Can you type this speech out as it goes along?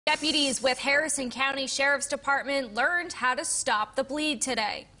Deputies with Harrison County Sheriff's Department learned how to stop the bleed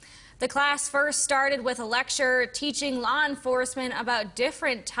today. The class first started with a lecture teaching law enforcement about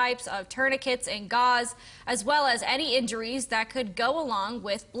different types of tourniquets and gauze, as well as any injuries that could go along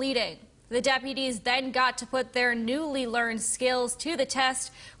with bleeding. The deputies then got to put their newly learned skills to the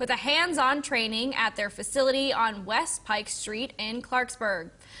test with a hands-on training at their facility on West Pike Street in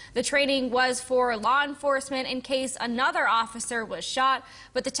Clarksburg. The training was for law enforcement in case another officer was shot,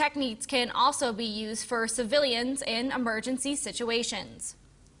 but the techniques can also be used for civilians in emergency situations.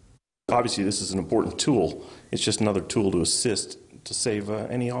 Obviously, this is an important tool. It's just another tool to assist to save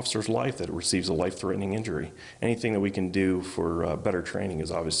any officer's life that receives a life-threatening injury. Anything that we can do for better training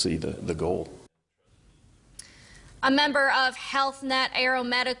is obviously the goal. A member of Health Net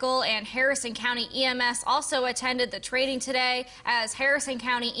Aeromedical and Harrison County EMS also attended the training today, as Harrison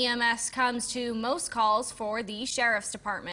County EMS comes to most calls for the Sheriff's Department.